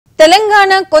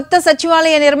తెలంగాణ కొత్త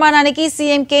సచివాలయ నిర్మాణానికి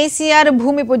సీఎం కేసీఆర్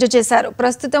భూమి పూజ చేశారు.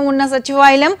 ప్రస్తుతం ఉన్న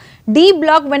సచివాలయం డి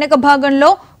బ్లాక్ వెనుక భాగంలో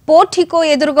పోర్టికో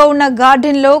ఎదురుగా ఉన్న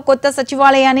గార్డెన్ లో కొత్త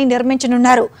సచివాలయాన్ని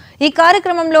నిర్మించనున్నారు. ఈ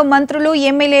కార్యక్రమంలో మంత్రులు,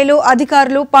 ఎమ్మెల్యేలు,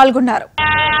 అధికారులు పాల్గొన్నారు.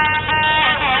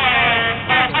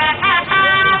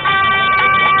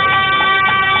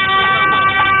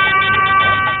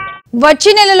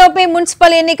 వచ్చే నెలలోపే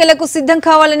మున్సిపల్ ఎన్నికలకు సిద్ధం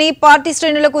కావాలని పార్టీ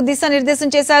శ్రేణులకు దిశానిర్దేశం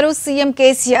చేశారు సీఎం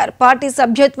కేసీఆర్. పార్టీ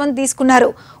సభ్యత్వం తీసుకున్నారు.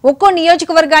 ఒక్కో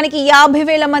నియోజకవర్గానికి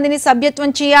 50,000 మందిని సభ్యత్వం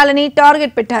చేయాలని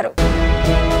టార్గెట్ పెట్టారు.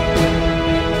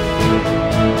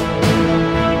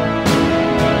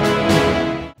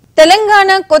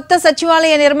 తెలంగాణ కొత్త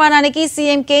సచివాలయ నిర్మాణానికి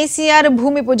సీఎం కేసీఆర్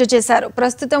భూమి పూజ చేశారు.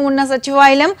 ప్రస్తుతం ఉన్న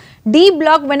సచివాలయం డి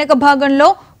బ్లాక్ వెనుక భాగంలో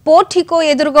పోర్టికో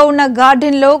ఎదురుగా ఉన్న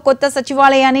గార్డెన్ లో కొత్త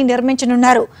సచివాలయాన్ని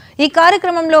నిర్మించనున్నారు. ఈ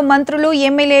కార్యక్రమంలో మంత్రులు,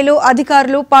 ఎమ్మెల్యేలు,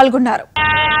 అధికారులు పాల్గొన్నారు.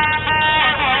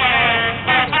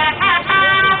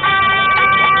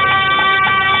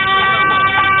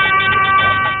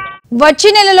 వచ్చే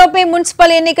నెలలోపే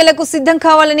మున్సిపల్ ఎన్నికలకు సిద్ధం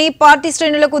కావాలని పార్టీ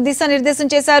శ్రేణులకు దిశానిర్దేశం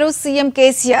చేశారు సీఎం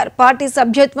కేసీఆర్. పార్టీ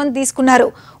సభ్యత్వం తీసుకున్నారు.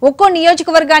 ఒక్కో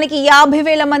నియోజకవర్గానికి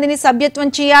 50,000 మందిని సభ్యత్వం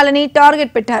చేయాలని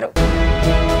టార్గెట్ పెట్టారు.